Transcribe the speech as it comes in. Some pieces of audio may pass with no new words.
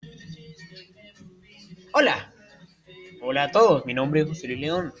Hola, hola a todos, mi nombre es José Luis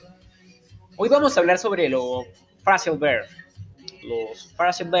León. Hoy vamos a hablar sobre los phrasal verbs. Los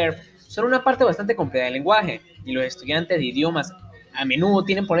phrasal verbs son una parte bastante compleja del lenguaje y los estudiantes de idiomas a menudo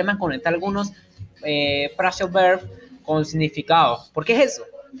tienen problemas con conectar algunos phrasal verbs con significado. ¿Por qué es eso?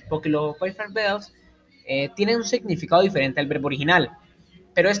 Porque los phrasal verbs tienen un significado diferente al verbo original,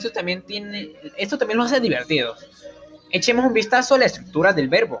 pero esto también lo hace divertido. Echemos un vistazo a la estructura del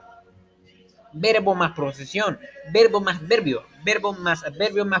verbo. Verbo más proposición, verbo más adverbio, verbo más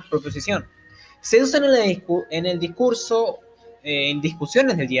adverbio más proposición. Se usan en el discurso, en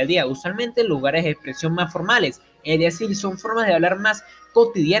discusiones del día a día, usualmente en lugares de expresión más formales, es decir, son formas de hablar más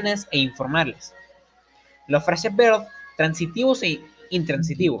cotidianas e informales. Los phrasal verbs transitivos e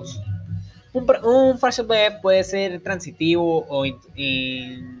intransitivos. Un phrasal verb puede ser transitivo o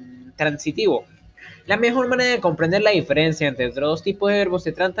intransitivo. La mejor manera de comprender la diferencia entre los dos tipos de verbos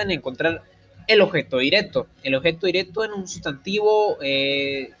se trata de encontrar el objeto directo. El objeto directo en un sustantivo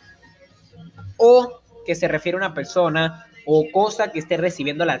o que se refiere a una persona o cosa que esté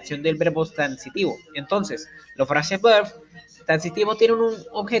recibiendo la acción del verbo transitivo. Entonces, los phrasal verbs transitivos tienen un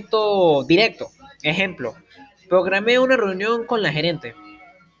objeto directo. Ejemplo, programé una reunión con la gerente.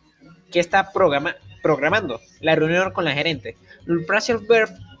 ¿Qué está programando? La reunión con la gerente. El phrasal verb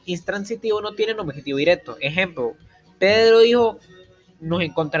intransitivo no tiene un objetivo directo. Ejemplo, Pedro dijo nos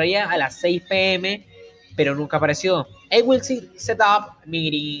encontraría a las 6 p.m., pero nunca apareció. I will set up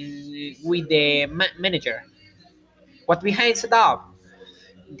meeting with the manager. What behind set up?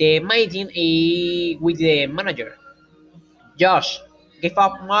 The meeting with the manager. Josh gave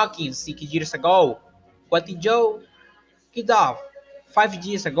up smoking 6 years ago. What did Joe give up 5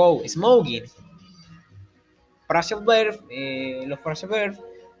 years ago? Smoking. Phrasal verb, los phrasal verbs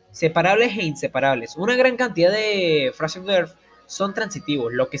separables e inseparables. Una gran cantidad de phrasal verbs son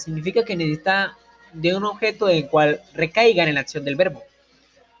transitivos, lo que significa que necesita de un objeto del cual recaigan en la acción del verbo.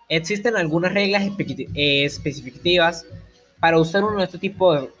 Existen algunas reglas especificativas para usar uno de estos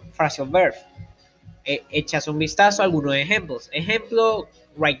tipos de phrasal verbs. Echas un vistazo a algunos ejemplos. Ejemplo,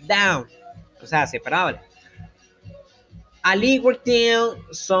 write down, o sea, separable. Ali wrote down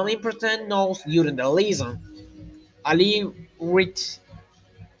some important notes during the lesson. Ali read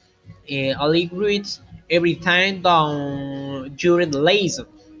Ali reads every time down during the lesson.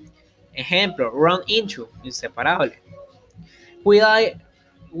 Ejemplo, run into, inseparable. We, I,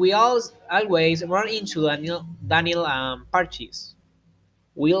 we always run into Daniel parties.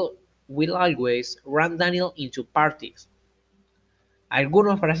 We'll always run Daniel into parties.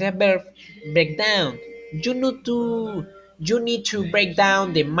 Algunos frases verbs break down. You need to you need to break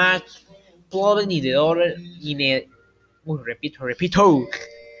down the math problem in the order in a repito.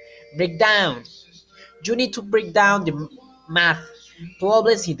 Break down. You need to break down the math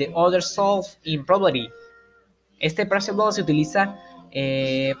problems in the order solved in probability. Este fraseo se utiliza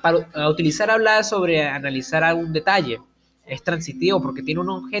para utilizar hablar sobre analizar algún detalle. Es transitivo porque tiene un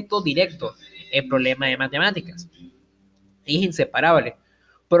objeto directo, el problema de matemáticas. Es inseparable,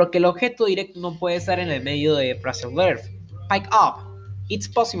 pero que el objeto directo no puede estar en el medio de phrasal verb. Pick up. It's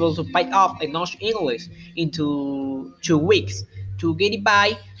possible to pick up a notch English into 2 weeks to get it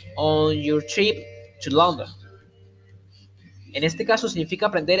by on your trip to London. En este caso significa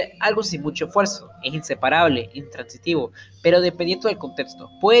aprender algo sin mucho esfuerzo, es inseparable, intransitivo, pero dependiendo del contexto.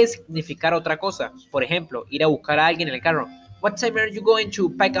 Puede significar otra cosa, por ejemplo, ir a buscar a alguien en el carro. What time are you going to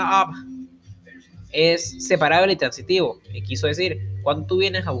pick up? Es separable y transitivo. Y quiso decir, ¿cuándo tú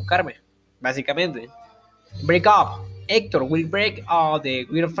vienes a buscarme? Básicamente. Break up. Héctor will break up the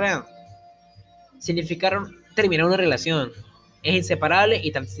girlfriend. Significaron terminar una relación. Es inseparable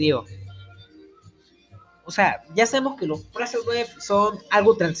y transitivo. O sea, ya sabemos que los phrasal verbs son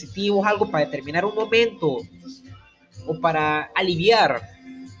algo transitivos, algo para determinar un momento o para aliviar,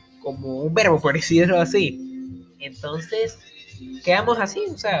 como un verbo, por decirlo así. Entonces, quedamos así,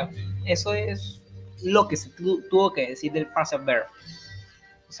 o sea, eso es lo que se tuvo que decir del phrasal verb.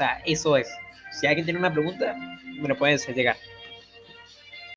 O sea, eso es. Si alguien tiene una pregunta, me lo pueden hacer llegar.